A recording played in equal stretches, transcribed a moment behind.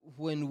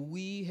when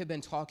we have been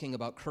talking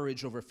about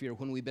courage over fear,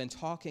 when we've been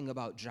talking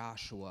about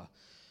Joshua,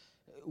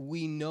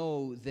 we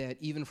know that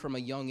even from a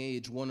young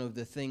age, one of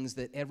the things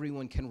that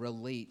everyone can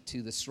relate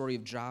to the story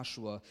of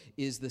Joshua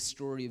is the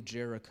story of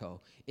Jericho.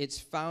 It's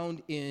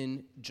found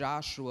in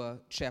Joshua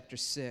chapter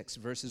 6,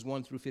 verses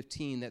 1 through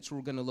 15. That's where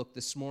we're going to look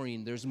this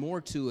morning. There's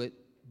more to it,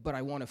 but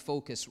I want to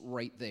focus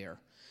right there.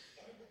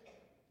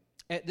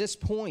 At this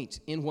point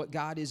in what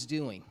God is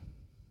doing,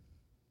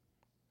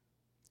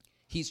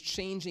 He's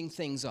changing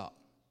things up.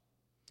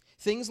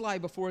 Things lie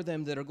before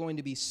them that are going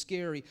to be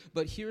scary,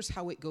 but here's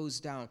how it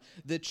goes down.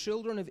 The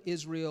children of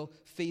Israel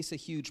face a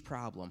huge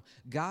problem.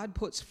 God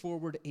puts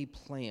forward a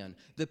plan.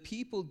 The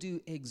people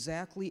do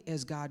exactly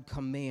as God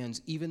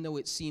commands, even though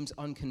it seems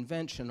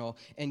unconventional,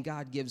 and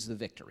God gives the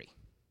victory.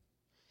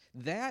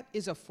 That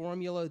is a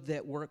formula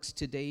that works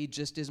today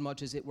just as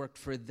much as it worked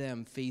for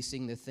them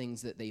facing the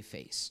things that they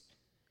face.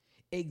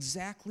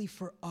 Exactly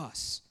for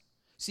us.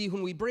 See,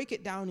 when we break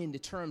it down into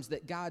terms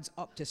that God's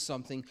up to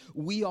something,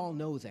 we all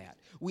know that.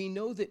 We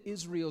know that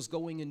Israel's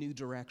going a new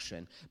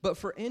direction. But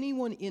for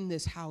anyone in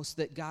this house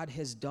that God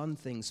has done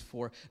things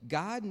for,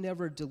 God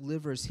never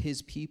delivers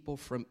his people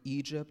from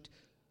Egypt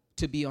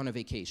to be on a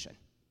vacation.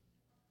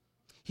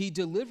 He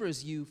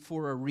delivers you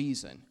for a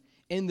reason.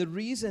 And the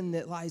reason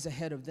that lies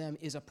ahead of them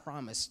is a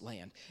promised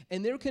land.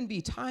 And there can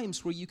be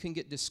times where you can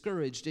get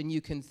discouraged and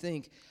you can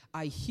think,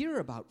 I hear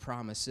about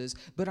promises,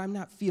 but I'm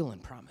not feeling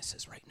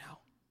promises right now.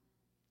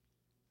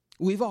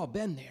 We've all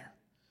been there.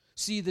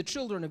 See, the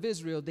children of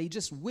Israel, they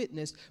just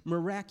witnessed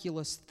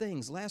miraculous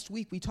things. Last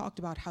week we talked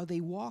about how they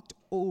walked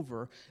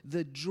over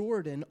the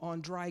Jordan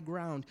on dry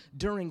ground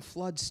during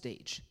flood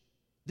stage.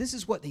 This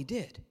is what they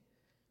did.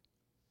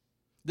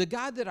 The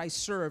God that I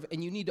serve,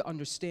 and you need to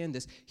understand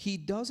this, he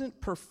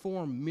doesn't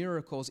perform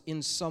miracles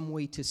in some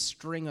way to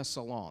string us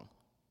along.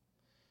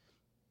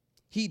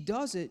 He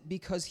does it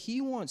because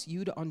he wants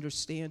you to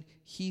understand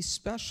he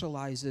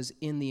specializes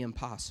in the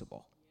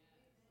impossible.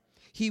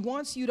 He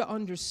wants you to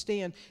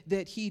understand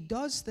that he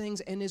does things,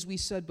 and as we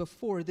said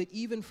before, that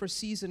even for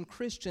seasoned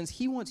Christians,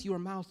 he wants your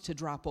mouth to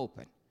drop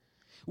open.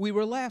 We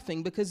were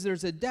laughing because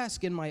there's a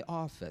desk in my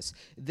office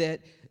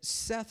that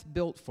Seth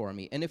built for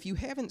me. And if you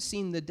haven't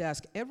seen the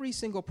desk, every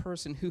single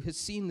person who has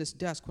seen this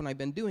desk when I've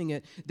been doing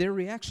it, their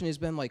reaction has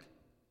been like,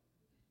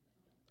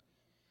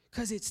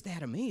 because it's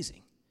that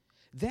amazing.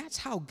 That's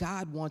how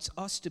God wants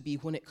us to be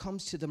when it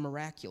comes to the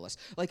miraculous.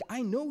 Like,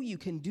 I know you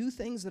can do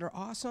things that are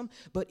awesome,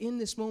 but in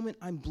this moment,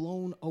 I'm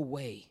blown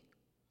away.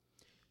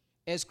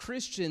 As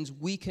Christians,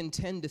 we can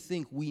tend to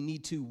think we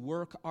need to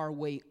work our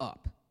way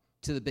up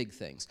to the big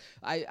things.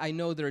 I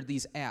know there are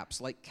these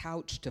apps, like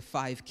Couch to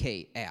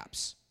 5K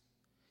apps.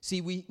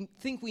 See, we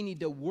think we need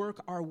to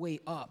work our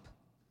way up.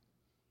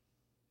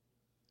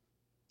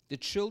 The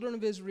children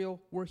of Israel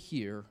were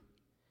here.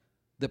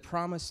 The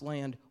promised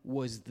land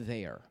was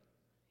there.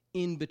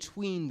 In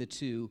between the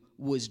two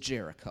was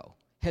Jericho.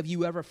 Have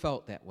you ever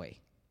felt that way?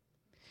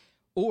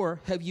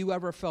 Or have you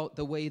ever felt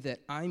the way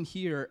that I'm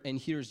here and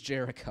here's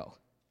Jericho?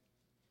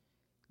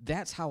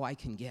 That's how I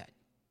can get.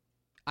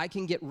 I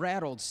can get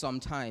rattled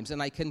sometimes,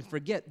 and I can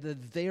forget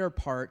that their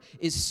part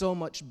is so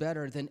much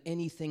better than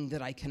anything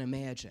that I can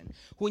imagine.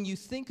 When you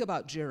think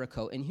about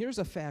Jericho, and here's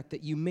a fact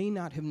that you may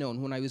not have known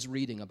when I was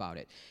reading about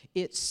it,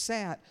 it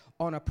sat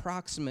on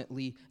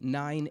approximately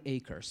 9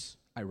 acres,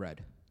 I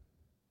read.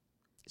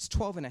 It's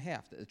 12 and a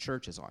half that the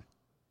church is on.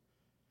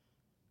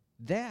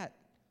 That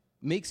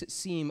makes it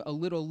seem a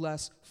little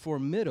less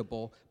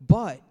formidable,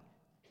 but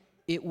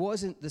it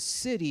wasn't the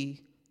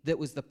city that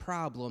was the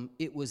problem,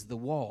 it was the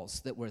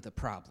walls that were the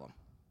problem.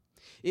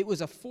 It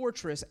was a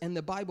fortress, and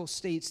the Bible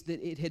states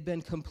that it had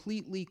been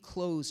completely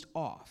closed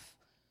off.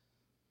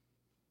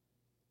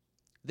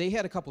 They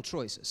had a couple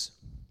choices,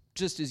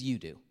 just as you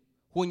do.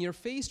 When you're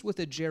faced with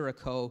a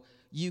Jericho,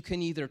 you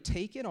can either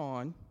take it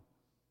on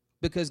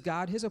because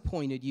God has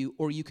appointed you,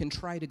 or you can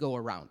try to go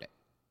around it.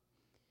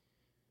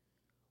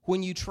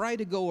 When you try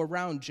to go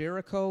around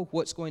Jericho,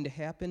 what's going to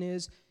happen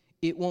is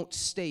it won't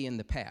stay in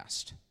the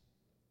past.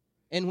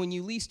 And when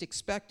you least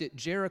expect it,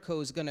 Jericho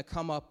is going to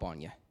come up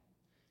on you.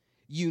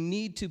 You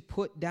need to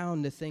put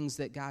down the things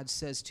that God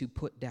says to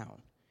put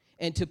down,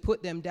 and to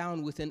put them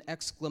down with an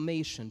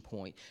exclamation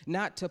point,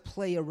 not to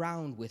play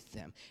around with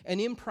them. An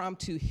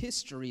impromptu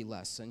history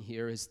lesson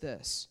here is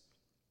this.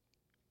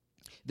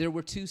 There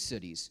were 2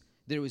 cities.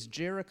 There was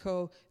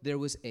Jericho, there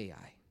was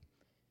Ai.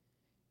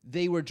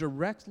 They were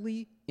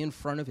directly in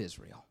front of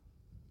Israel.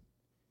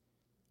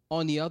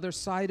 On the other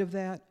side of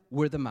that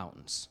were the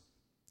mountains.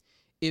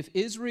 If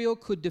Israel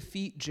could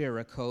defeat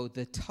Jericho,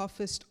 the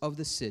toughest of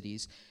the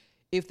cities,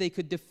 if they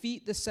could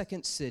defeat the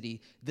second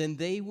city, then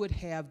they would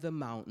have the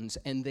mountains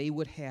and they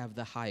would have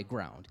the high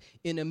ground.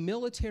 In a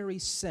military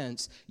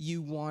sense,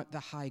 you want the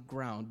high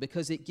ground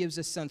because it gives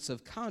a sense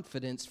of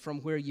confidence from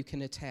where you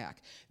can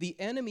attack. The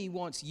enemy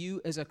wants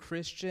you as a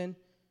Christian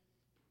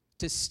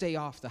to stay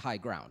off the high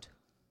ground.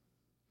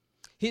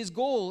 His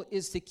goal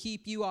is to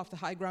keep you off the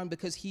high ground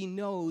because he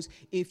knows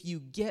if you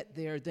get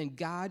there, then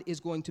God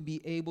is going to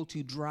be able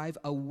to drive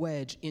a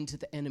wedge into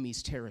the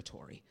enemy's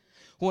territory.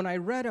 When I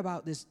read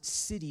about this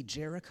city,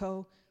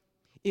 Jericho,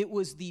 it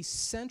was the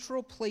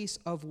central place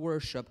of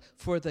worship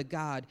for the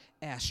god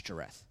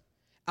Ashtoreth.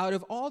 Out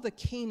of all the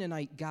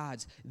Canaanite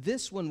gods,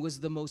 this one was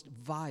the most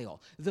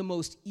vile, the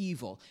most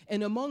evil.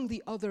 And among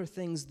the other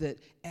things that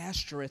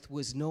Ashtoreth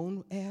was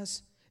known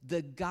as,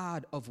 the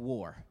god of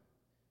war.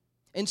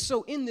 And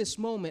so in this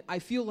moment, I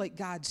feel like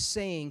God's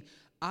saying,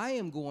 I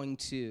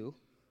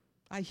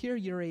hear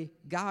you're a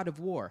god of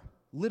war,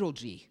 little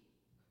g.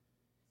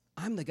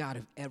 I'm the God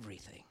of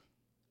everything.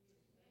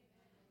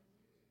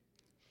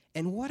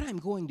 And what I'm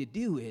going to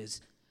do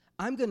is,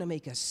 I'm going to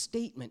make a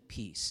statement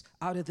piece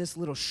out of this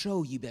little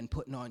show you've been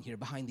putting on here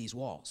behind these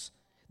walls.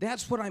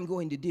 That's what I'm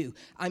going to do.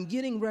 I'm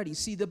getting ready.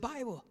 See, the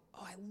Bible,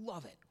 I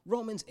love it.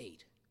 Romans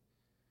 8.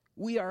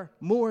 We are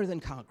more than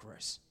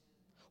conquerors.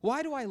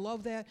 Why do I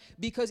love that?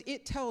 Because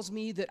it tells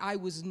me that I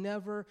was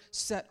never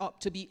set up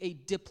to be a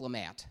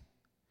diplomat.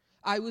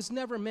 I was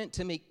never meant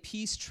to make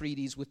peace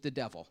treaties with the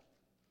devil.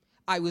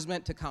 I was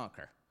meant to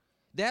conquer.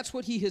 That's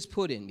what he has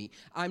put in me.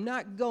 I'm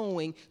not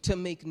going to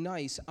make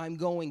nice. I'm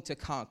going to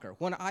conquer.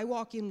 When I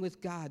walk in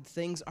with God,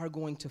 things are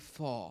going to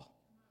fall.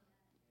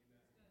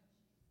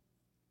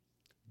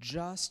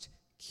 Just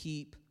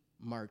keep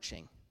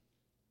marching.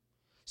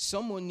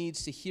 Someone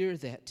needs to hear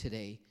that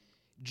today.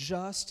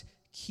 Just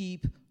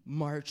keep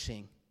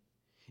marching.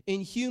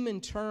 In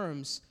human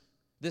terms,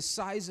 the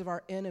size of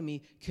our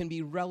enemy can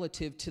be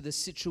relative to the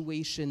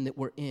situation that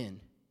we're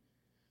in.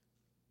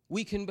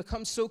 We can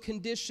become so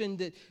conditioned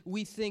that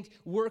we think,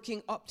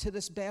 working up to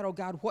this battle,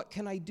 God, what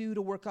can I do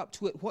to work up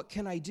to it? What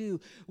can I do?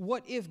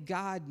 What if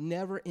God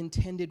never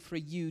intended for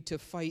you to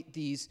fight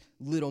these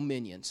little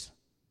minions?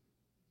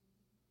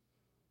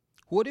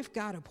 What if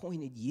God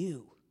appointed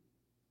you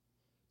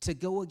to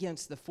go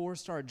against the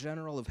 4-star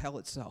general of hell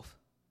itself?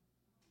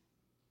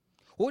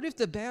 What if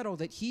the battle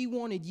that he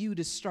wanted you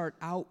to start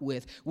out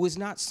with was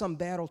not some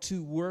battle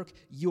to work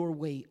your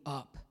way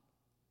up?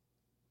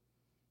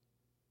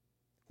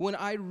 When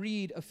I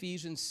read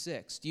Ephesians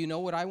 6, do you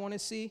know what I want to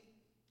see?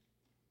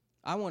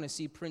 I want to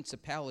see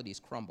principalities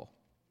crumble.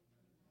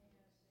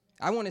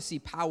 I want to see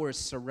powers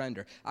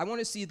surrender. I want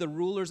to see the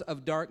rulers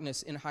of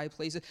darkness in high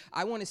places.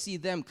 I want to see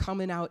them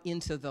coming out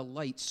into the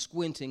light,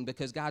 squinting,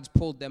 because God's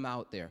pulled them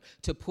out there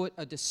to put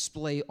a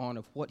display on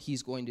of what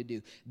he's going to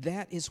do.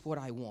 That is what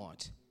I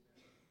want.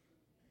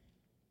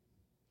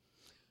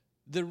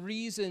 The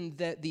reason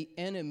that the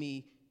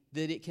enemy,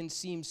 that it can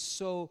seem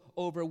so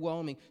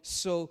overwhelming,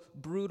 so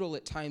brutal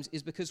at times,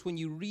 is because when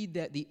you read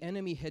that, the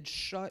enemy had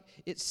shut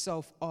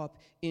itself up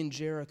in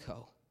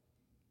Jericho.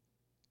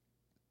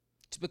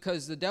 It's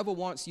because the devil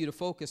wants you to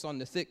focus on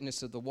the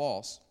thickness of the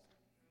walls.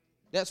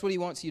 That's what he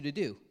wants you to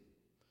do.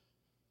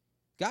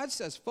 God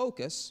says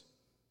focus.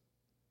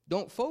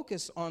 Don't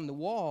focus on the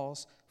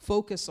walls,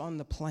 focus on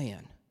the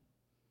plan.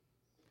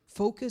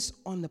 Focus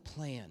on the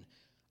plan.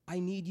 I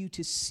need you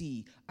to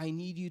see. I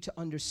need you to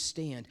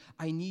understand.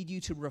 I need you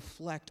to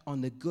reflect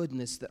on the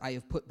goodness that I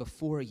have put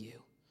before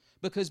you.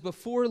 Because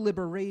before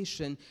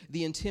liberation,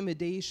 the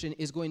intimidation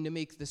is going to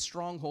make the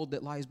stronghold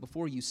that lies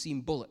before you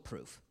seem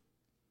bulletproof.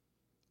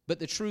 But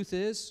the truth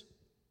is,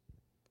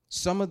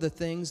 some of the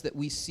things that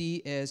we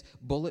see as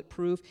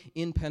bulletproof,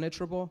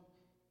 impenetrable,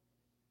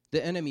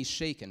 the enemy's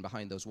shaken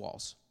behind those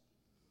walls.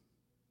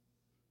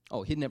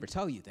 Oh, he'd never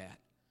tell you that.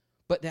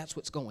 But that's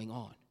what's going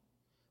on.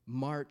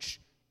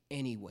 March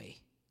anyway.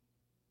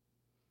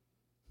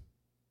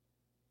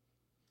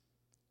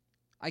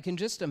 I can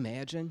just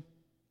imagine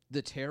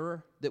the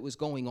terror that was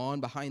going on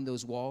behind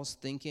those walls,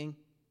 thinking,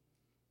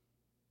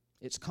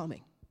 it's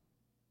coming.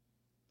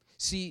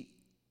 See,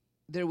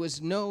 there was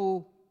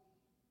no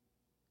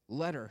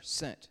letter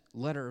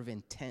of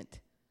intent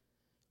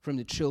from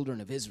the children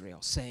of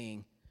Israel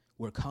saying,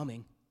 we're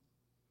coming.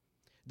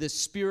 The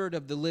Spirit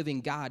of the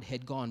living God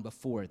had gone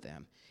before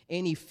them.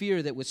 Any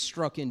fear that was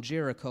struck in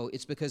Jericho,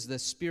 it's because the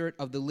Spirit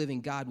of the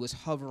living God was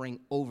hovering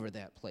over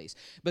that place.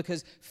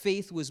 Because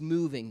faith was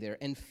moving there.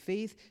 And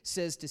faith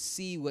says to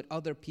see what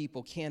other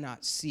people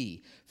cannot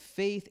see.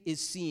 Faith is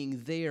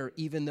seeing there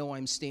even though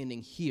I'm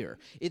standing here.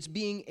 It's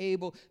being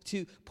able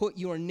to put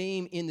your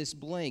name in this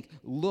blank.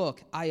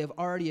 Look, I have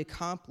already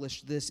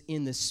accomplished this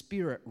in the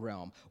spirit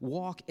realm.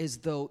 Walk as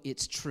though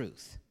it's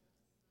truth.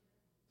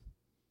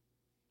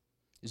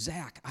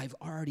 Zach, I've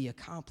already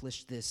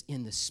accomplished this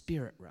in the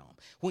spirit realm.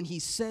 When he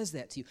says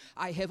that to you,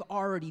 I have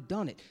already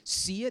done it.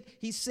 See it?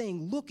 He's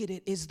saying, look at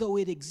it as though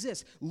it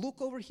exists.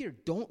 Look over here.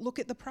 Don't look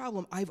at the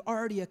problem. I've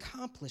already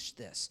accomplished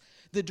this.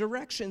 The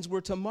directions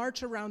were to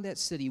march around that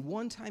city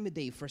one time a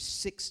day for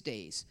 6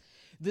 days.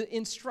 The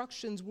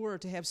instructions were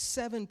to have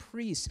 7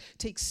 priests,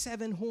 take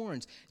 7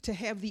 horns, to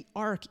have the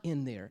ark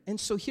in there. And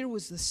so here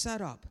was the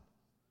setup.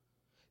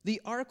 The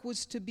ark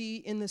was to be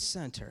in the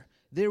center.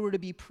 There were to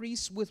be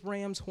priests with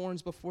ram's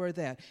horns before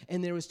that,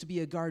 and there was to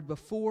be a guard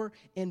before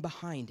and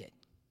behind it.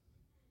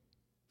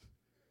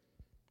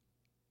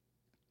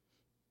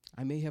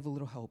 I may have a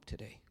little help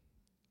today.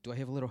 Do I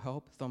have a little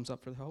help? Thumbs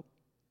up for the help?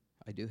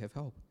 I do have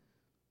help.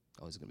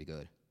 Oh, this is going to be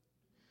good.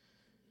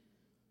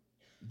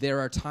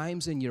 There are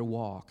times in your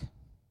walk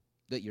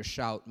that your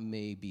shout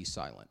may be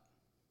silent.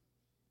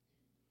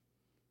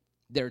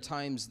 There are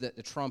times that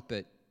the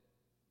trumpet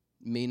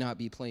may not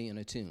be playing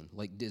a tune,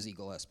 like Dizzy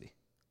Gillespie.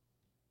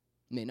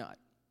 May not.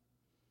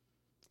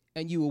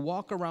 And you will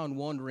walk around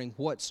wondering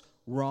what's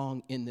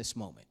wrong in this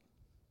moment.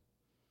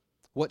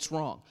 What's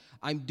wrong?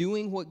 I'm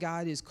doing what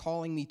God is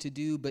calling me to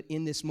do, but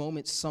in this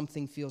moment,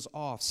 something feels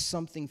off.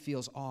 Something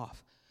feels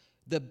off.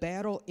 The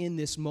battle in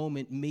this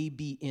moment may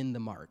be in the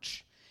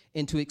march.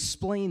 And to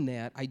explain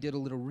that, I did a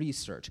little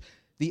research.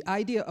 The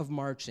idea of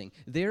marching,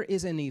 there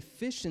is an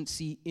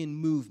efficiency in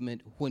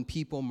movement when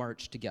people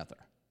march together.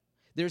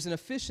 There's an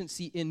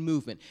efficiency in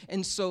movement.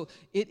 And so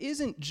it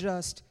isn't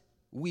just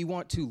we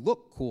want to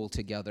look cool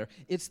together.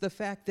 It's the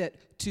fact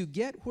that to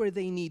get where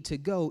they need to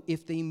go,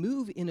 if they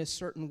move in a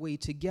certain way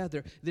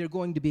together, they're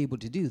going to be able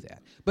to do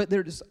that. But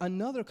there's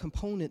another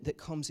component that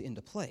comes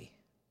into play.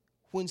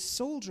 When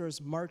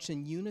soldiers march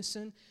in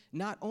unison,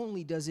 not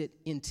only does it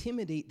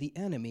intimidate the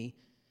enemy,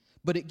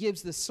 but it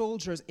gives the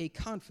soldiers a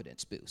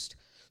confidence boost.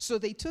 So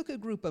they took a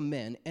group of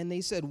men and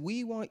they said,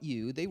 we want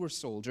you, they were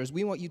soldiers,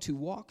 we want you to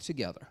walk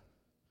together.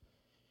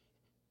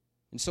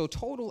 And so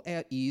total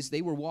at ease,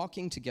 they were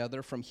walking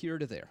together from here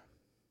to there.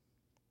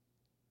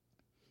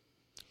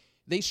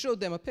 They showed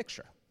them a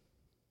picture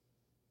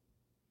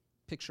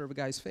of a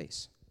guy's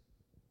face.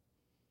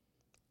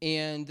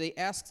 And they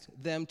asked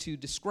them to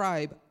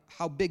describe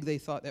how big they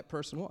thought that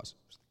person was.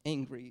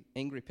 Angry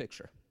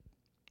picture.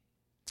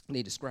 And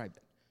they described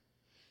it.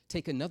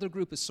 Take another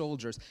group of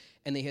soldiers,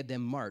 and they had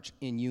them march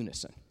in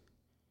unison.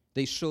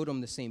 They showed them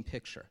the same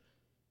picture.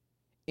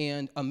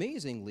 And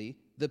amazingly,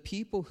 the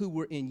people who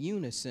were in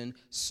unison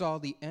saw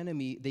the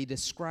enemy. They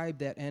described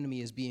that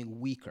enemy as being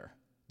weaker.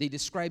 They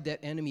described that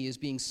enemy as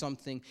being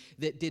something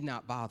that did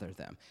not bother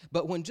them.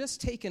 But when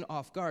just taken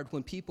off guard,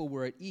 when people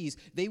were at ease,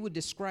 they would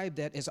describe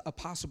that as a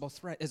possible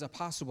threat, as a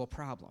possible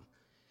problem.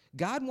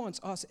 God wants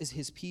us as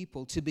his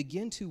people to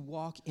begin to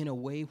walk in a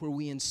way where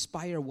we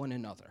inspire one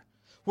another,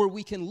 where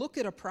we can look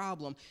at a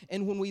problem,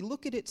 and when we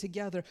look at it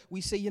together,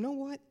 we say, you know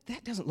what?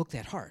 That doesn't look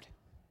that hard.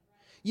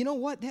 You know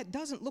what? That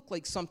doesn't look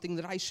like something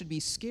that I should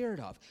be scared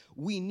of.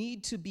 We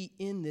need to be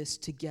in this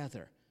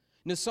together.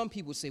 Now, some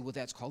people say, well,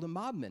 that's called a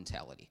mob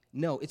mentality.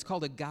 No, it's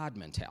called a God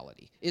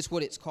mentality. It's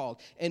what it's called.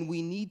 And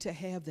we need to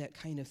have that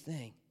kind of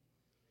thing.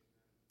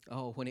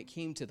 Oh, when it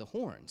came to the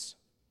horns,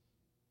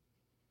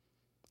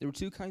 there were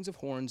two kinds of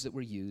horns that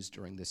were used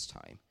during this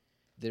time.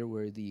 There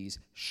were these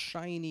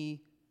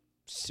shiny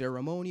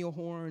ceremonial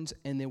horns,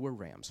 and there were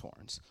ram's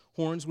horns.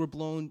 Horns were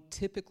blown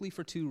typically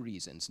for two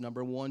reasons.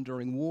 Number one,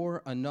 during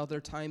war. Another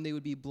time they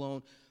would be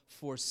blown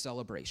for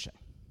celebration.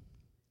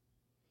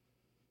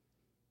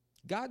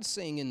 God's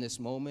saying in this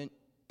moment,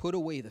 put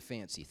away the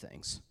fancy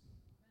things.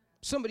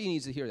 Somebody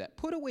needs to hear that.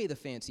 Put away the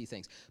fancy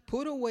things.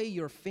 Put away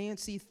your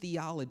fancy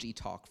theology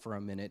talk for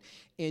a minute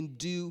and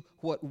do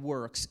what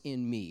works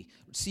in me.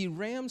 See,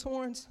 ram's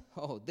horns,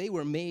 they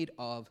were made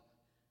of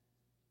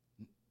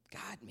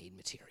God-made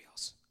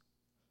materials.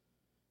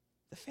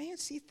 The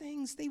fancy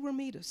things, they were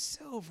made of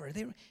silver.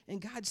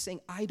 And God's saying,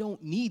 I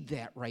don't need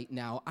that right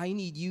now. I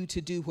need you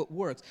to do what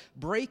works.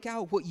 Break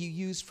out what you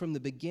used from the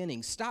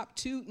beginning. Stop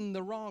tooting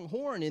the wrong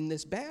horn in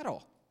this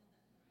battle.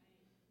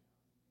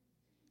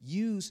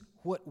 Use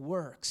what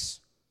works.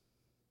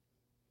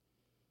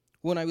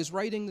 When I was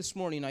writing this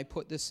morning, I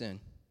put this in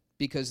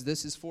because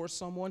this is for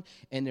someone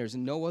and there's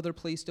no other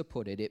place to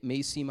put it. It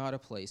may seem out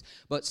of place,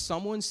 but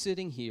someone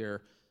sitting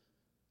here,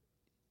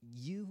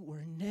 you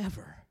were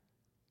never,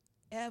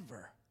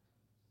 ever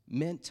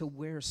meant to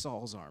wear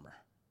Saul's armor.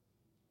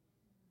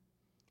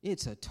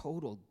 It's a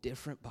total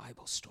different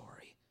Bible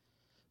story.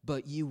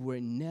 But you were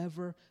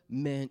never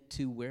meant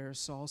to wear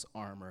Saul's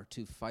armor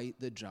to fight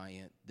the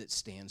giant that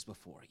stands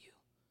before you.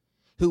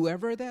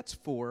 Whoever that's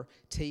for,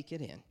 take it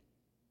in.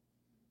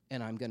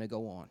 And I'm going to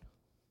go on.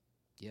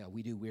 Yeah,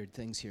 we do weird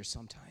things here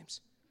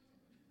sometimes.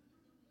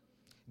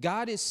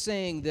 God is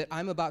saying that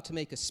I'm about to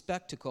make a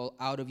spectacle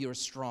out of your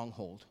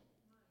stronghold.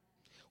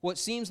 What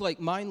seems like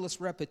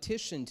mindless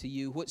repetition to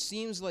you, what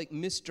seems like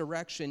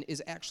misdirection,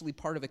 is actually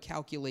part of a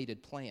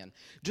calculated plan.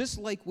 Just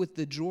like with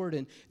the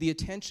Jordan, the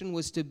attention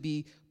was to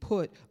be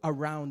put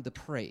around the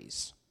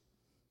praise.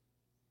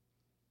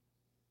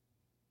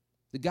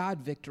 The God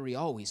victory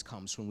always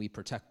comes when we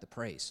protect the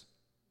praise.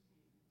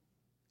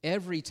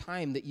 Every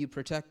time that you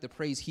protect the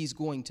praise, he's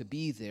going to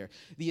be there.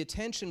 The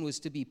attention was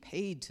to be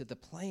paid to the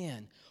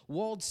plan.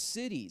 Walled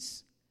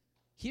cities.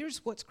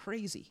 Here's what's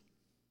crazy.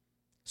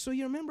 So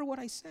you remember what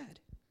I said.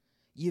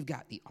 You've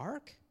got the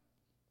ark,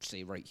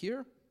 say right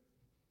here.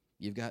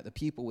 You've got the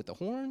people with the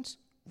horns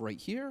right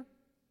here.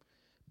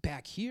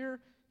 Back here,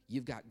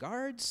 you've got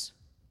guards.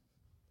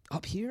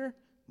 Up here,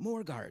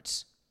 more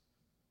guards.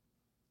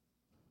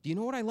 Do you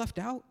know what I left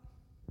out?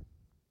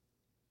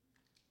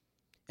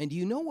 And do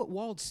you know what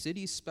walled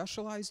cities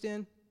specialized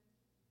in?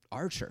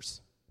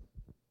 Archers.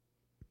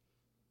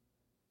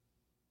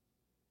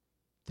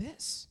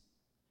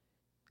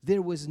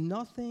 There was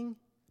nothing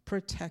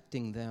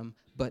protecting them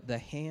but the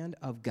hand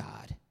of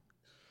God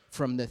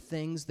from the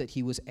things that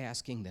he was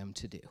asking them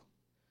to do.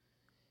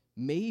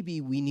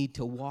 Maybe we need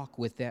to walk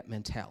with that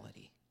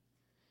mentality.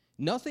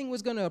 Nothing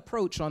was going to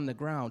approach on the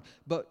ground,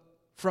 but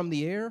From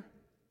the air,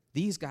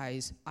 these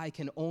guys, I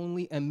can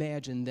only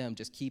imagine them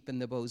just keeping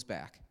the bows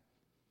back.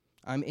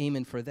 I'm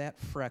aiming for that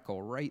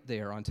freckle right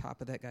there on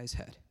top of that guy's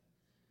head.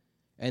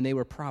 And they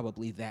were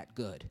probably that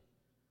good.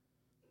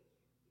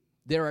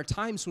 There are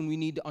times when we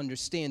need to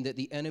understand that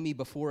the enemy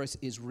before us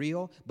is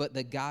real, but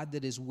the God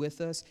that is with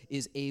us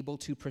is able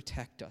to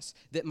protect us.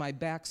 That my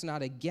back's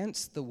not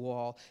against the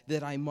wall,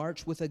 that I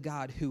march with a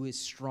God who is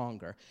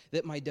stronger.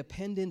 That my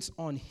dependence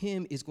on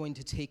him is going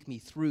to take me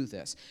through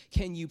this.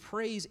 Can you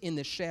praise in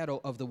the shadow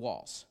of the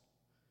walls?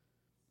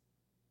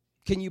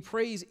 Can you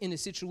praise in a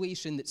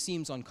situation that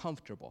seems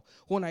uncomfortable?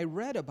 When I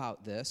read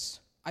about this,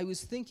 I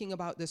was thinking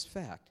about this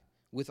fact.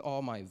 With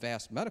all my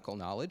vast medical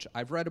knowledge,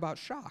 I've read about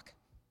shock.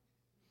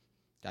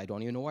 I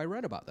don't even know why I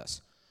read about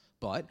this.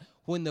 But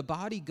when the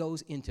body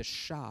goes into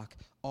shock,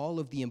 all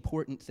of the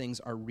important things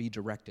are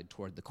redirected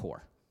toward the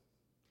core.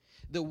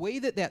 The way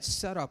that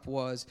setup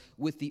was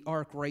with the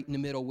ark right in the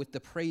middle, with the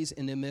praise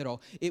in the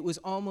middle, it was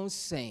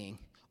almost saying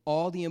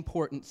all the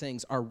important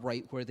things are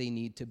right where they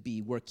need to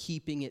be. We're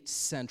keeping it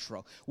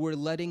central. We're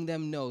letting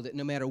them know that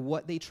no matter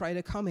what they try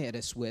to come at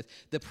us with,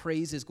 the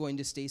praise is going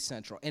to stay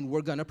central, and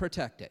we're going to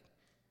protect it.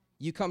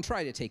 You come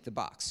try to take the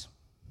box.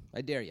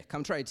 I dare you.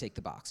 Come try to take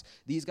the box.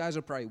 These guys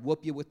will probably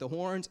whoop you with the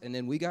horns, and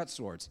then we got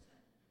swords.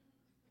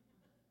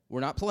 We're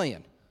not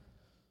playing.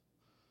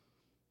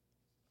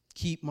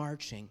 Keep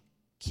marching.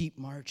 Keep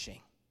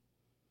marching.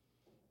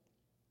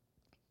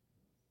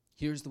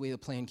 Here's the way the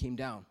plan came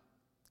down.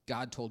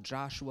 God told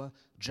Joshua.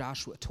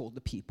 Joshua told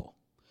the people.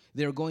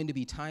 There are going to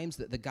be times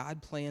that the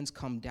God plans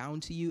come down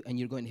to you, and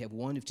you're going to have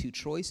one of two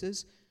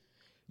choices.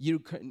 You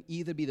can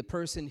either be the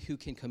person who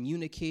can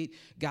communicate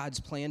God's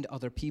plan to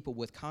other people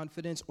with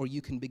confidence, or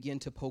you can begin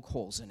to poke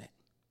holes in it.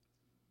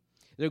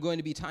 There are going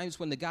to be times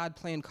when the God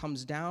plan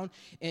comes down,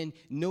 and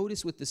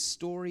notice with the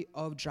story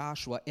of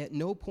Joshua, at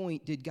no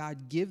point did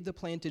God give the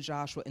plan to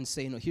Joshua and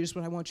say, no, here's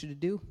what I want you to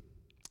do.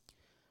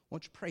 I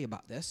want you to pray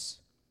about this.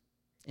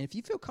 And if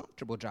you feel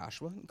comfortable,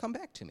 Joshua, come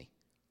back to me.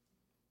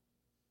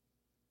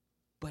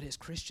 But as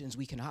Christians,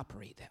 we can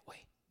operate that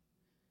way.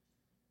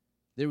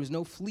 There was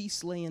no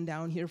fleece laying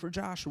down here for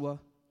Joshua.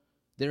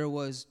 There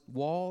was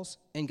walls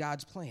and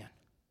God's plan.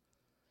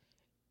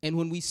 And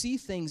when we see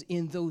things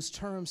in those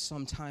terms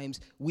sometimes,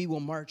 we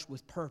will march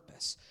with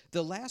purpose.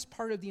 The last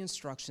part of the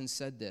instruction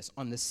said this: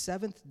 on the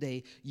seventh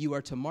day, you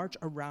are to march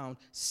around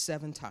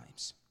 7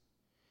 times.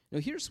 Now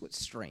here's what's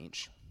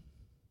strange.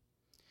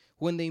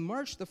 When they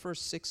marched the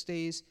first 6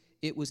 days,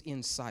 it was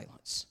in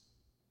silence.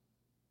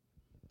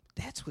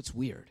 That's what's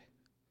weird.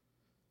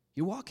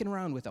 You're walking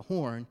around with a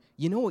horn,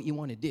 you know what you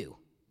want to do.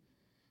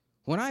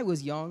 When I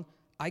was young,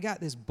 I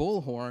got this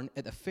bullhorn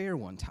at the fair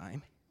one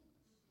time.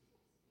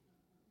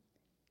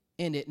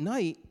 And at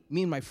night,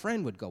 me and my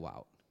friend would go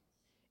out.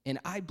 And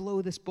I'd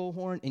blow this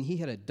bullhorn, and he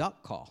had a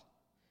duck call.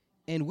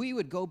 And we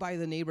would go by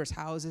the neighbors'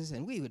 houses,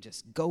 and we would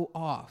just go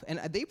off. And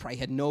they probably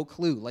had no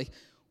clue. Like,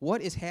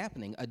 what is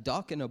happening? A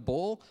duck and a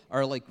bull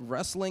are, like,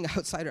 wrestling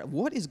outside.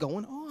 What is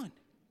going on?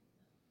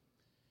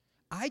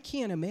 I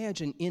can't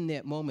imagine in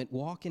that moment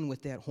walking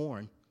with that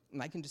horn,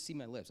 and I can just see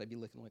my lips. I'd be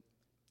looking like,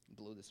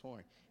 blow this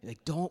horn. And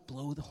like, don't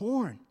blow the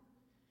horn.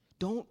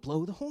 Don't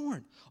blow the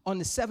horn. On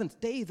the 7th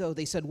day, though,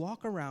 they said,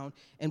 walk around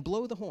and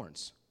blow the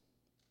horns.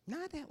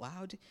 Not that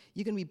loud.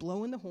 You're going to be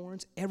blowing the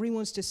horns.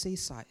 Everyone's to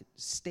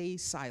stay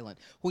silent.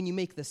 When you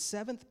make the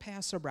 7th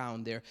pass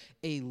around there,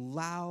 a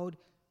loud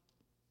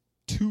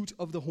toot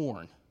of the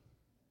horn.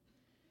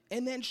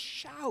 And then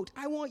shout.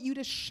 I want you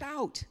to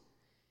shout.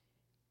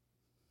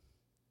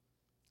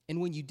 And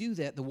when you do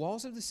that, the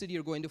walls of the city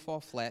are going to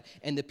fall flat,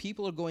 and the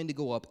people are going to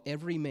go up,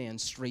 every man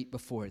straight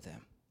before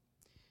them.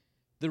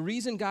 The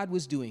reason God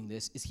was doing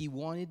this is he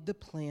wanted the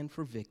plan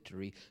for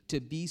victory to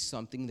be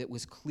something that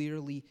was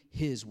clearly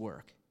his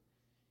work.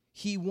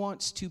 He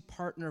wants to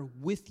partner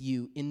with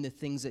you in the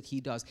things that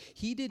he does.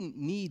 He didn't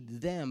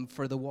need them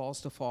for the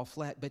walls to fall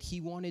flat, but he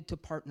wanted to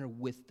partner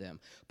with them.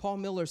 Paul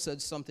Miller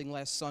said something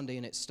last Sunday,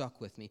 and it stuck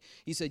with me.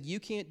 He said, you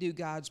can't do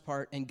God's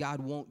part, and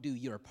God won't do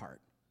your part.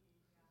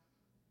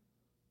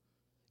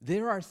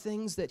 There are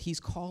things that he's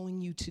calling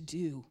you to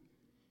do,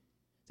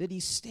 that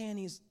he's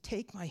standing,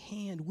 take my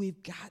hand,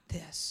 we've got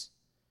this.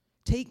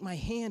 Take my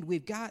hand,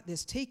 we've got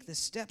this. Take the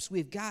steps,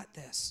 we've got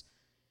this.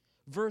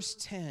 Verse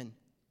 10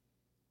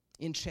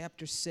 in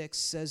chapter 6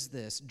 says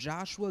this: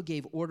 Joshua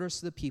gave orders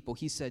to the people.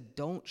 He said,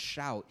 don't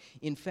shout.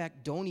 In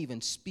fact, don't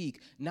even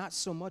speak, not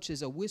so much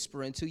as a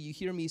whisper, until you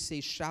hear me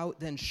say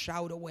shout, then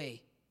shout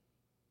away.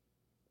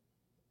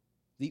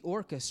 The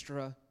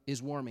orchestra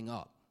is warming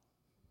up.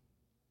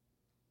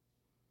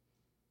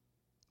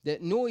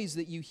 That noise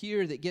that you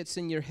hear that gets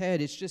in your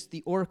head, it's just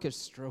the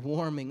orchestra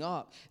warming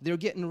up. They're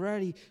getting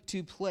ready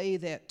to play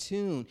that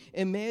tune.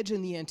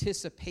 Imagine the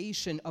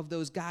anticipation of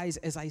those guys,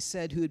 as I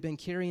said, who had been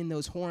carrying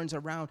those horns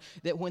around,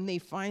 that when they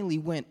finally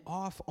went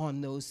off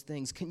on those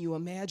things, can you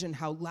imagine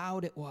how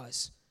loud it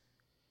was?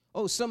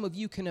 Oh, some of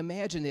you can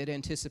imagine that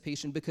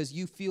anticipation because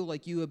you feel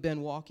like you have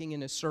been walking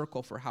in a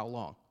circle for how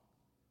long?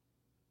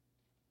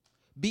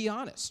 Be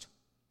honest.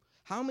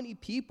 How many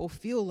people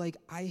feel like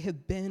I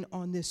have been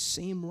on this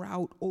same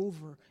route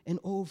over and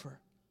over?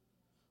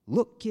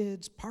 Look,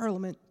 kids,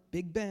 Parliament,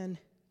 Big Ben.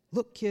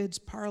 Look, kids,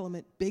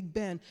 Parliament, Big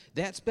Ben.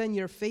 That's been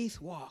your faith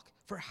walk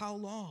for how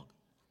long?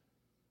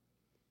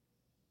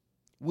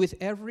 With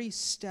every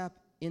step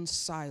in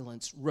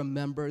silence,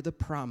 remember the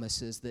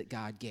promises that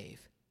God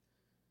gave.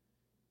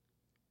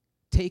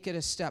 Take it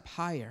a step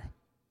higher.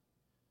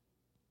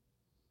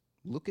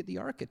 Look at the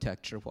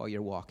architecture while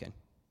you're walking.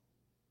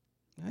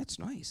 That's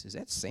nice. Is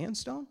that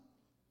sandstone?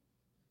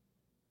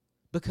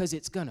 Because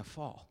it's going to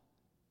fall.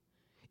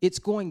 It's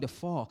going to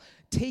fall.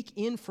 Take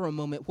in for a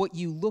moment what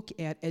you look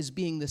at as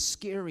being the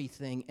scary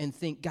thing and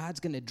think God's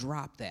going to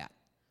drop that.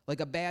 Like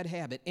a bad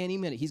habit, any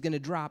minute, he's going to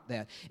drop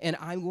that. And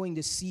I'm going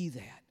to see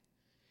that.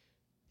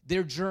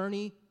 Their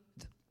journey,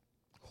 the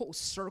whole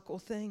circle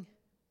thing,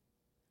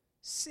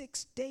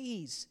 6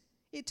 days.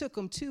 It took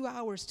them 2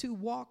 hours to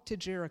walk to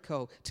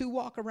Jericho, to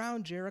walk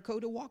around Jericho,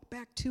 to walk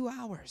back 2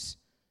 hours.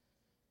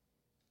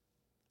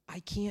 I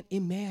can't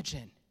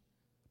imagine,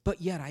 but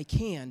yet I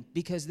can,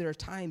 because there are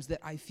times that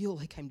I feel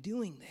like I'm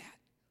doing that.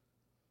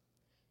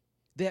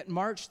 That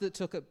march that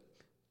took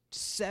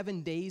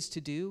 7 days to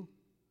do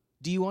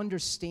you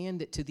understand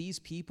that to these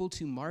people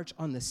to march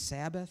on the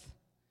Sabbath,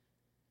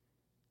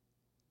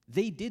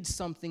 they did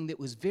something that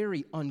was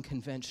very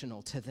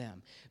unconventional to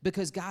them,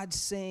 because God's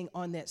saying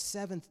on that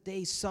seventh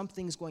day,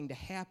 something's going to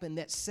happen.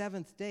 That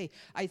seventh day,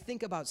 I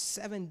think about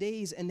 7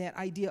 days and that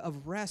idea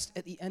of rest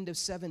at the end of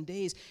 7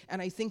 days,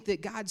 and I think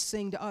that God's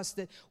saying to us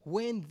that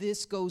when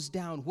this goes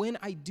down, when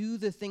I do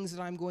the things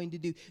that I'm going to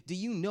do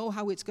you know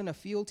how it's going to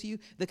feel to you?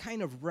 The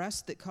kind of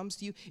rest that comes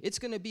to you, it's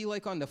going to be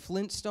like on the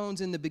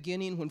Flintstones in the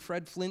beginning, when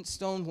Fred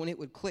Flintstone, when it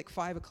would click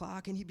 5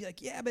 o'clock, and he'd be like,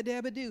 yabba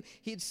dabba doo.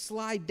 He'd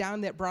slide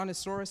down that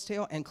brontosaurus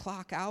tail and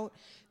clock out.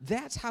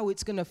 That's how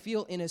it's going to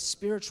feel in a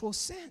spiritual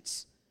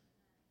sense.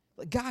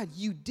 God,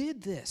 you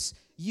did this.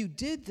 You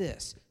did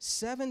this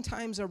 7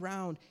 times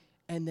around,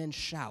 and then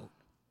shout.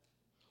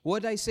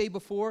 What did I say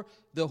before?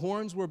 The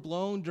horns were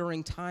blown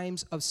during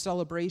times of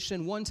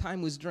celebration. One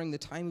time was during the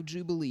time of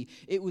Jubilee.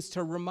 It was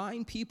to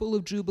remind people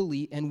of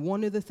Jubilee, and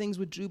one of the things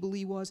with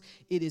Jubilee was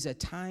it is a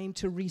time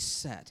to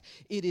reset.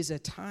 It is a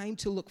time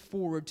to look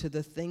forward to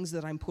the things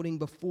that I'm putting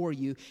before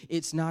you.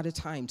 It's not a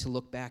time to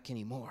look back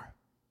anymore.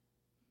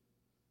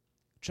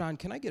 John,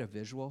 can I get a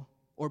visual?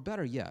 Or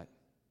better yet,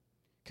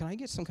 can I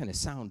get some kind of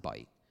sound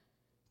bite?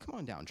 Come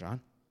on down, John.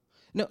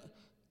 No,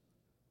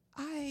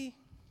 I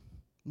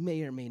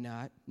may or may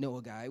not know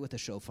a guy with a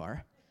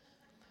shofar.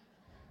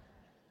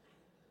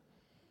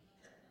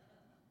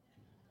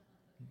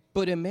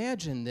 But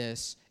imagine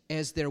this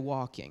as they're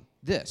walking.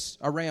 This,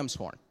 a ram's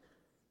horn.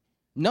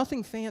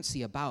 Nothing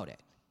fancy about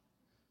it.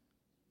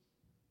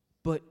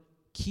 But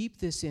keep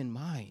this in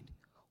mind.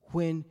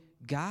 When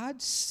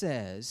God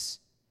says,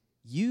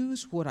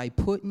 use what I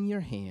put in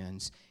your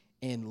hands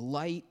and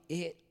light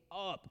it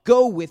up.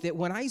 Go with it.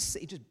 When I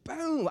say just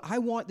boom, I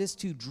want this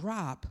to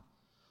drop.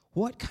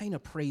 What kind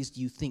of praise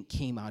do you think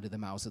came out of the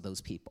mouths of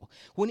those people?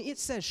 When it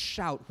says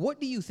shout, what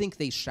do you think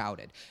they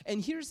shouted?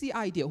 And here's the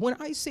idea. When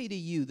I say to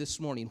you this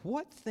morning,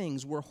 what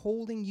things were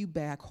holding you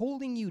back,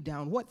 holding you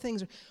down,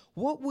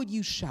 what would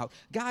you shout?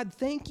 God,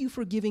 thank you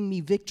for giving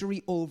me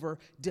victory over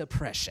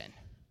depression.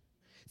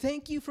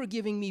 Thank you for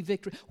giving me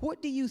victory.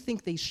 What do you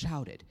think they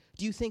shouted?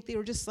 Do you think they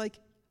were just like,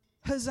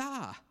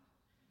 huzzah?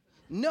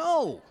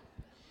 No.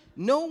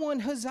 No one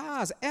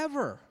huzzahs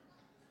ever.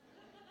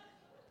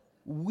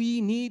 We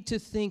need to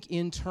think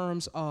in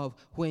terms of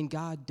when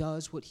God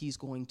does what he's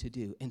going to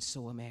do. And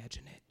so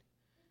imagine it.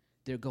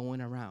 They're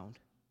going around.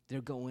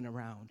 They're going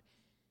around.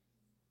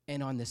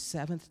 And on the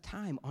 7th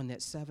time, on that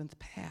 7th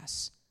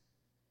pass,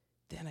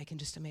 then I can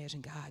just imagine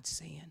God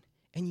saying,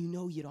 and you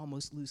know you'd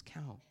almost lose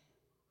count.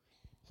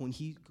 When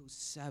he goes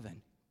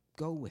 7,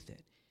 go with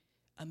it.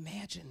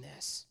 Imagine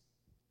this.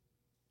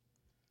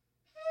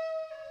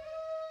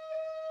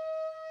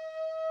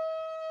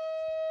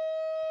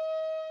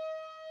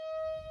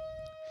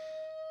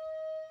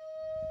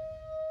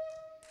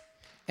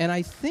 And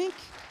I think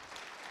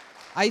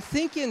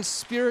in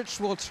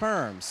spiritual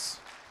terms,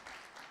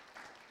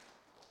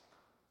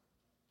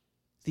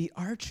 the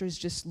archer's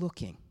just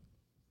looking.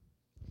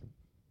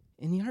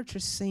 And the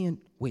archer's saying,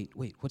 wait,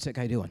 what's that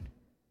guy doing?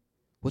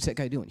 What's that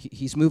guy doing?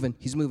 He's moving.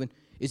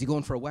 Is he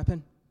going for a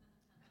weapon?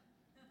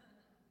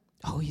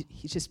 Oh,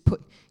 he's just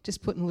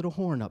putting a little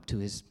horn up to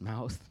his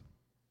mouth.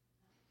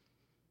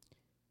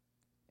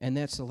 And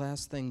that's the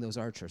last thing those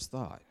archers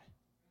thought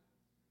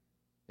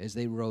as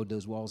they rode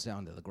those walls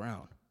down to the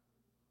ground.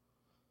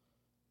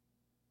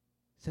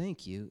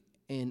 Thank you.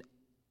 And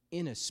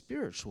in a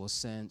spiritual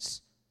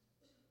sense,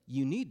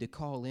 you need to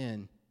call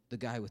in the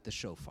guy with the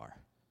shofar.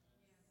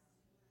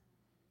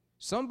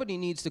 Somebody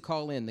needs to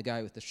call in the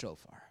guy with the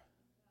shofar.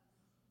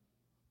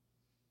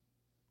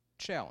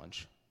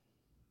 Challenge.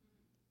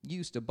 You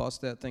used to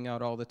bust that thing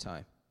out all the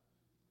time.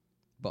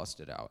 Bust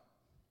it out.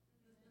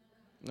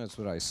 That's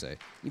what I say.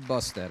 You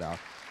bust that out.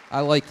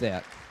 I like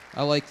that.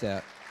 I'm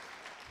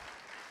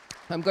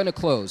going to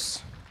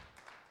close.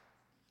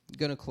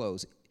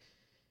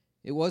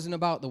 It wasn't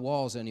about the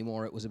walls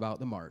anymore, it was about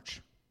the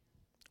march.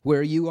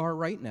 Where you are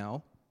right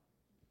now,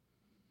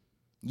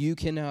 you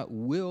cannot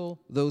will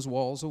those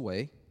walls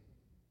away,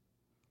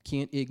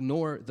 can't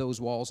ignore those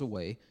walls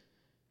away.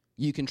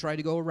 You can try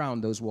to go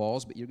around those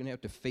walls, but you're going to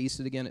have to face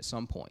it again at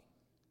some point.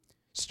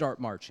 Start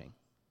marching.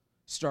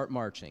 Start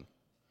marching.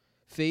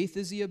 Faith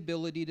is the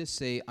ability to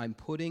say, I'm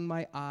putting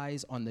my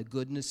eyes on the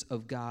goodness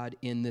of God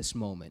in this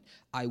moment.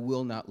 I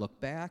will not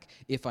look back.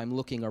 If I'm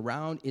looking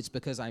around, it's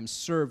because I'm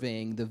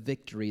surveying the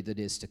victory that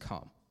is to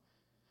come.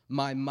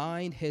 My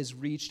mind has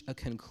reached a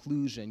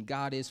conclusion.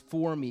 God is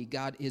for me.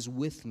 God is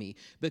with me.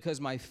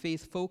 Because my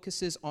faith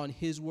focuses on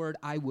his word,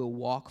 I will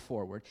walk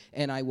forward,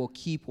 and I will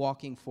keep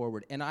walking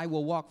forward. And I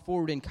will walk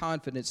forward in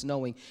confidence,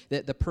 knowing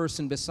that the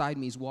person beside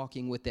me is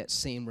walking with that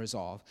same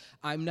resolve.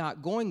 I'm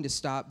not going to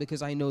stop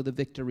because I know the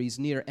victory's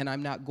near, and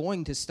I'm not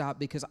going to stop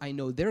because I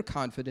know their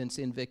confidence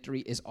in victory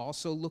is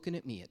also looking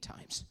at me at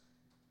times.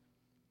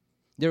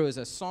 There was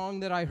a song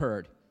that I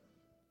heard,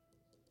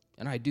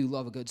 and I do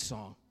love a good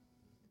song.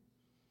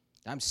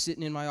 I'm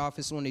sitting in my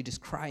office one day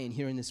just crying,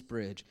 hearing this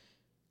bridge.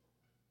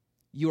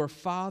 Your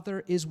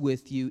Father is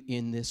with you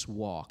in this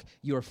walk.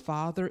 Your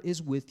Father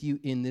is with you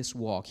in this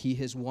walk. He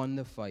has won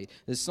the fight.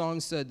 The song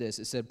said this.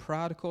 It said,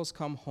 prodigals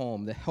come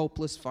home. The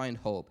helpless find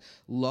hope.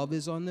 Love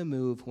is on the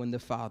move when the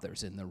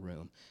Father's in the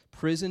room.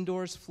 Prison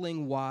doors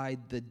fling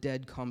wide. The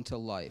dead come to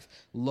life.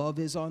 Love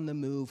is on the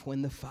move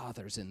when the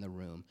Father's in the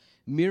room.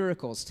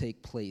 Miracles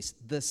take place.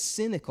 The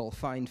cynical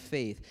find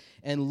faith.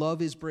 And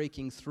love is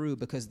breaking through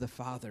because the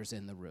Father's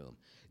in the room.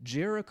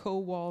 Jericho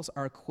walls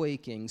are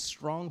quaking.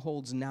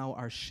 Strongholds now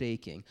are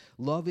shaking.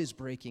 Love is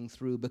breaking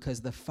through because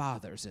the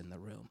Father's in the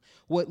room.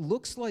 What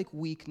looks like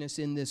weakness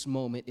in this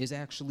moment is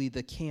actually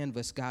the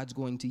canvas God's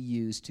going to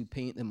use to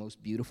paint the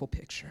most beautiful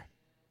picture.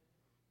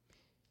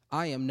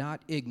 I am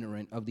not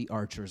ignorant of the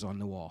archers on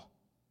the wall,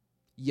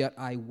 yet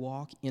I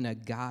walk in a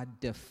God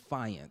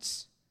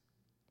defiance,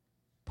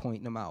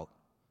 pointing them out.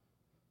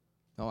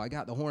 Oh, I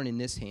got the horn in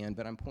this hand,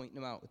 but I'm pointing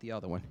them out with the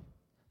other one.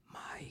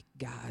 My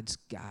God's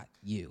got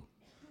you.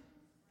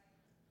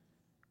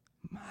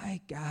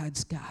 My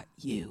God's got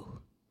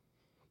you.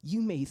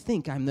 You may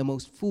think I'm the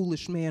most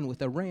foolish man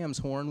with a ram's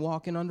horn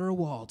walking under a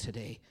wall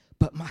today,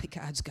 but my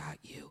God's got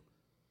you.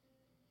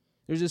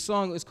 There's a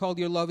song that was called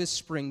Your Love is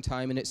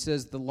Springtime, and it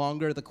says, the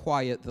longer the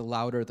quiet, the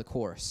louder the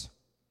chorus.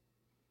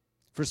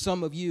 For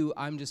some of you,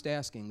 I'm just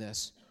asking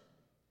this.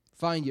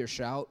 Find your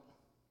shout.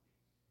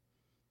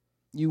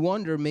 You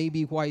wonder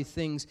maybe why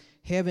things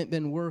haven't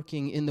been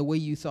working in the way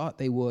you thought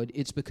they would.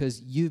 It's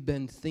because you've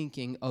been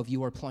thinking of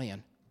your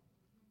plan.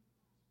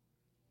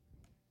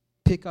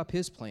 Pick up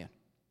his plan.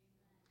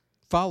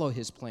 Follow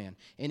his plan.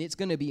 And it's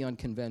going to be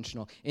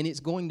unconventional. And it's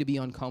going to be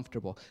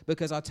uncomfortable.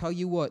 Because I'll tell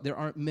you what, there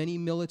aren't many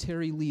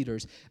military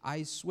leaders.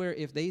 I swear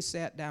if they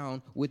sat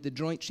down with the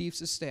Joint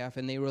Chiefs of Staff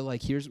and they were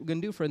like, here's what we're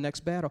going to do for the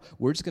next battle.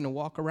 We're just going to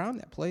walk around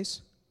that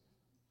place.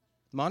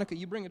 Monica,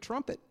 you bring a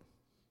trumpet.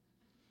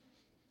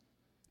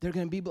 They're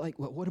going to be like,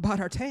 well, what about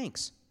our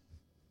tanks?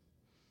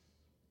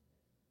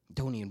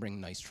 Don't even bring a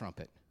nice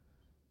trumpet.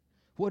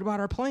 What about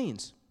our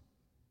planes?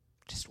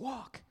 Just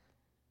walk.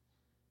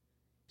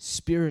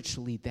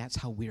 Spiritually, that's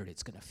how weird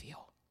it's going to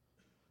feel.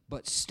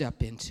 But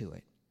step into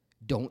it.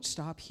 Don't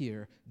stop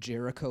here.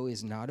 Jericho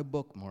is not a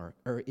bookmark,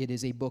 or it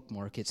is a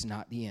bookmark. It's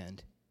not the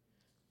end.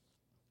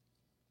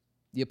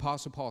 The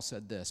Apostle Paul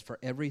said this, for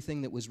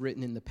everything that was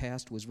written in the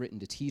past was written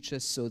to teach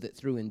us, so that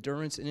through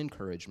endurance and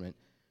encouragement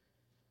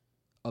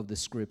of the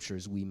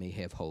Scriptures we may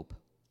have hope.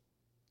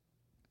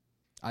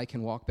 I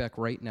can walk back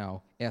right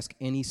now, ask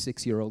any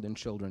 6-year-old in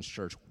children's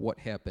church what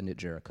happened at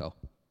Jericho.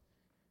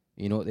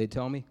 You know what they'd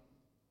tell me?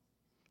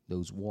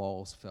 Those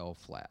walls fell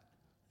flat.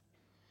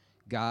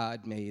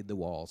 God made the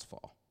walls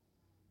fall.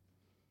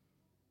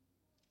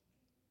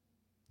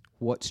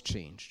 What's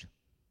changed?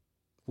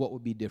 What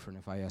would be different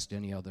if I asked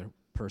any other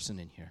person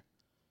in here?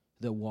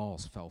 The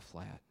walls fell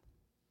flat.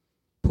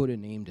 Put a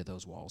name to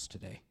those walls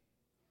today.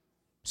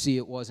 See,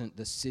 it wasn't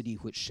the city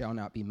which shall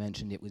not be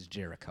mentioned, it was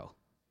Jericho.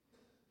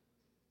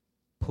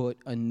 Put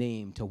a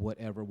name to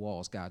whatever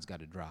walls God's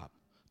got to drop.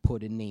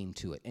 Put a name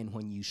to it. And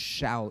when you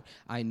shout,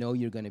 I know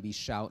you're going to be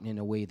shouting in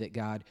a way that,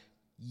 God,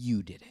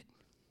 you did it.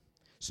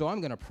 So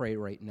I'm going to pray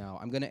right now.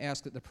 I'm going to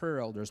ask that the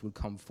prayer elders would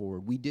come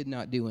forward. We did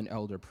not do an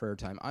elder prayer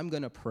time. I'm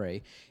going to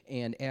pray,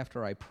 and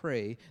after I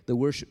pray, the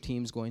worship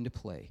team's going to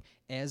play.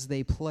 As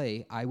they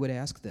play, I would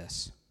ask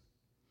this.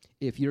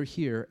 If you're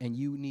here and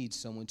you need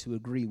someone to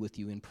agree with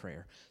you in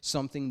prayer,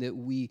 something that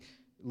we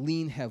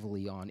lean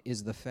heavily on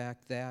is the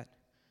fact that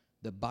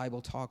the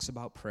Bible talks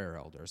about prayer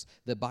elders.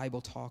 The Bible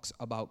talks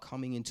about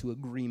coming into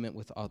agreement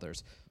with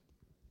others.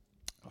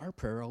 Our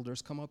prayer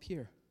elders come up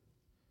here.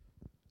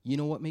 You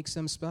know what makes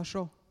them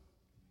special?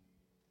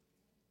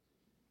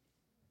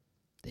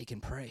 They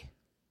can pray.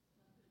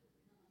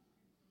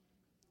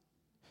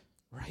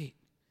 Right.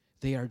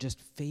 They are just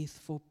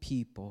faithful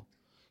people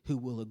who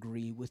will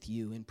agree with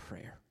you in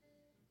prayer.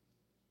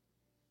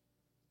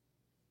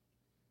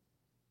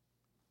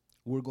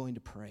 We're going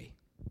to pray.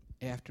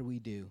 After we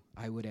do,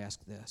 I would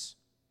ask this.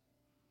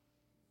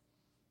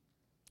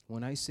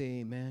 When I say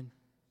amen,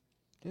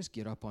 just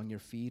get up on your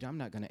feet. I'm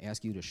not going to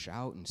ask you to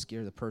shout and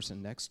scare the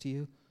person next to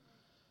you.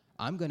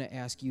 I'm going to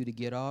ask you to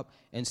get up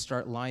and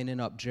start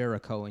lining up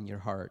Jericho in your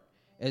heart.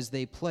 As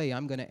they play,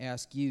 I'm going to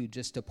ask you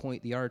just to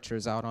point the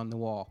archers out on the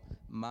wall.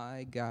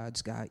 My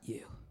God's got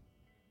you.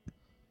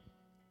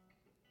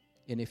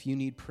 And if you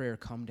need prayer,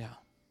 come down.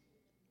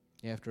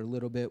 After a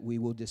little bit, we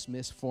will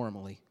dismiss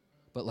formally,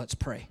 but let's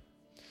pray.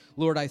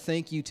 Lord, I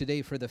thank you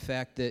today for the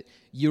fact that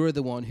you're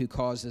the one who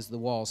causes the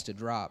walls to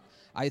drop.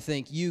 I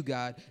thank you,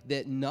 God,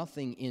 that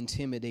nothing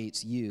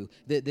intimidates you,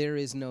 that there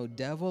is no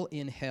devil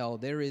in hell,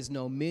 there is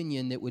no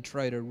minion that would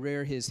try to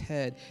rear his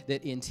head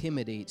that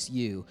intimidates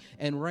you.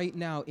 And right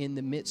now, in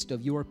the midst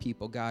of your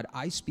people, God,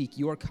 I speak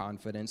your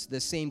confidence,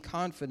 the same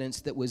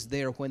confidence that was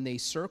there when they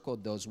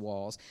circled those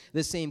walls,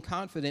 the same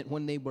confidence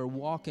when they were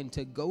walking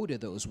to go to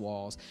those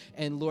walls,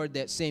 and Lord,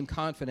 that same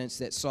confidence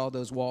that saw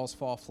those walls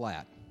fall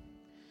flat.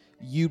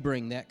 You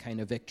bring that kind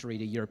of victory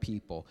to your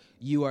people.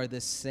 You are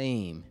the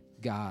same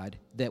God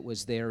that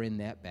was there in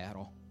that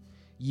battle.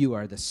 You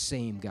are the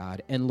same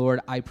God. And Lord,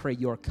 I pray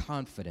your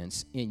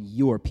confidence in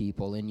your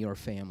people, in your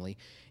family.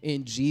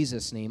 In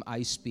Jesus' name,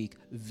 I speak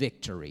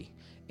victory.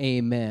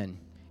 Amen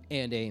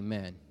and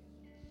amen.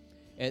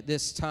 At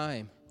this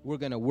time, we're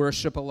going to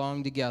worship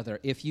along together.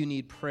 If you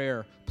need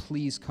prayer,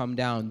 please come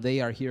down.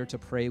 They are here to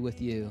pray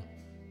with you.